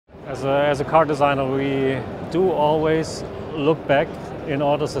As a car designer, we do always look back in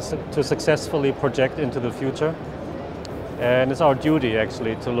order to successfully project into the future. And it's our duty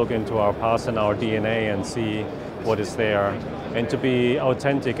actually to look into our past and our DNA and see what is there, and to be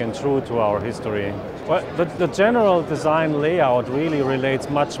authentic and true to our history. Well, the general design layout really relates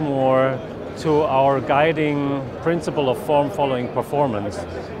much more to our guiding principle of form following performance.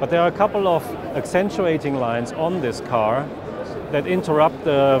 But there are a couple of accentuating lines on this car that interrupt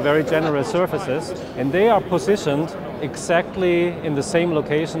the very general surfaces, and they are positioned exactly in the same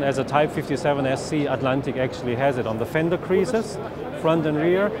location as a Type 57 SC Atlantic actually has it, on the fender creases, front and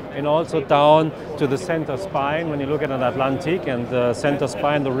rear, and also down to the center spine. When you look at an Atlantic and the center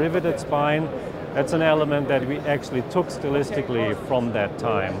spine, the riveted spine, that's an element that we actually took stylistically from that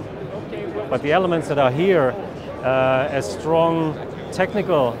time. But the elements that are here as strong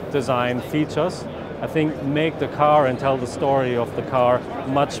technical design features, I think, make the car and tell the story of the car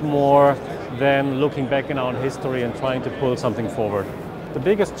much more than looking back in our history and trying to pull something forward. The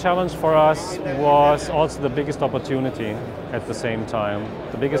biggest challenge for us was also the biggest opportunity at the same time.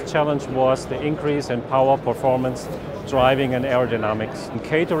 The biggest challenge was the increase in power, performance, driving and aerodynamics. And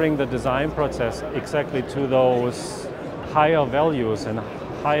catering the design process exactly to those higher values and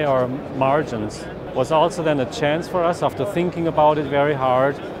higher margins was also then a chance for us, after thinking about it very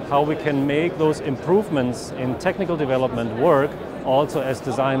hard, how we can make those improvements in technical development work also as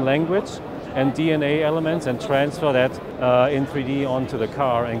design language and DNA elements, and transfer that in 3D onto the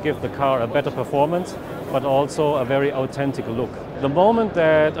car and give the car a better performance, but also a very authentic look. The moment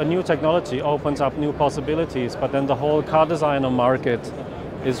that a new technology opens up new possibilities, but then the whole car designer market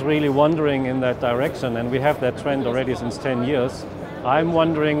is really wandering in that direction, and we have that trend already since 10 years, I'm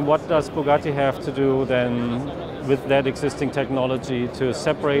wondering, what does Bugatti have to do then with that existing technology to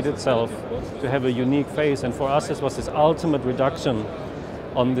separate itself, to have a unique face? And for us, this was this ultimate reduction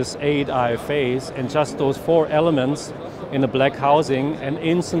on this 8i face, and just those 4 elements in a black housing, and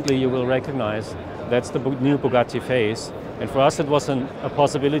instantly you will recognize that's the new Bugatti face. And for us, it was a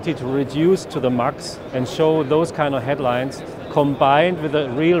possibility to reduce to the max and show those kind of headlines combined with a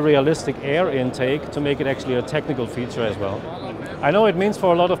realistic air intake to make it actually a technical feature as well. I know it means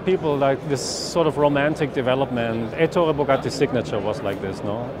for a lot of people like this sort of romantic development. Ettore Bugatti's signature was like this,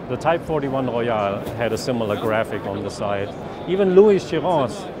 no? The Type 41 Royale had a similar graphic on the side. Even Louis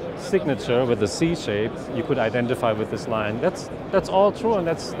Chiron's signature with the C shape you could identify with this line. That's all true, and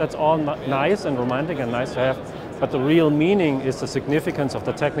that's all nice and romantic and nice to have. But the real meaning is the significance of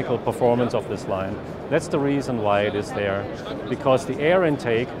the technical performance of this line. That's the reason why it is there, because the air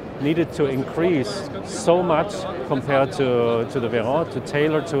intake needed to increase so much compared to the Veyron, to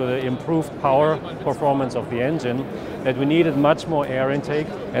tailor to the improved power performance of the engine, that we needed much more air intake,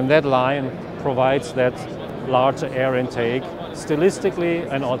 and that line provides that larger air intake stylistically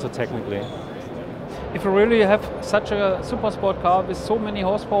and also technically. If you really have such a super sport car with so many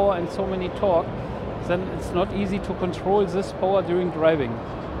horsepower and so many torque, then it's not easy to control this power during driving,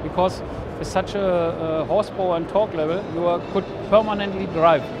 because with such a horsepower and torque level, you could permanently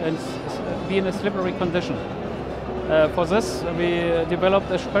drive and be in a slippery condition. For this, we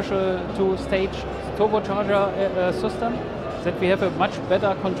developed a special 2-stage turbocharger system that we have a much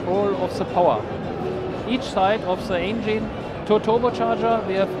better control of the power. Each side of the engine turbocharger,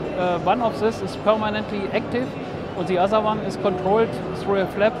 we have one of this is permanently active, and the other one is controlled through a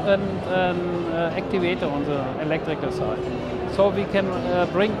flap and an activator on the electrical side. So we can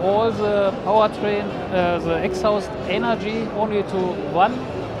bring all the powertrain, the exhaust energy only to one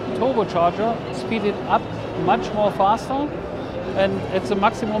turbocharger, speed it up much more faster, and at the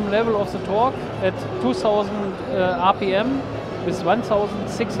maximum level of the torque at 2000 RPM with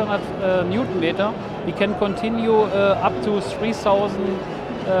 1600 Newton meter, we can continue up to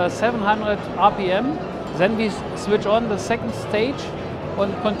 3700 RPM. Then we switch on the second stage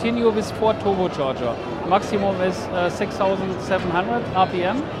and continue with 4 turbocharger. Maximum is 6700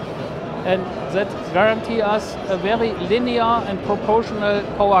 RPM, and that guarantees us a very linear and proportional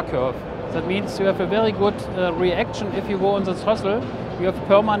power curve. That means you have a very good reaction if you go on the throttle. You have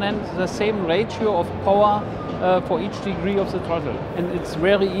permanent the same ratio of power for each degree of the throttle. And it's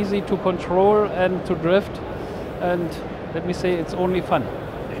very easy to control and to drift, and let me say, it's only fun.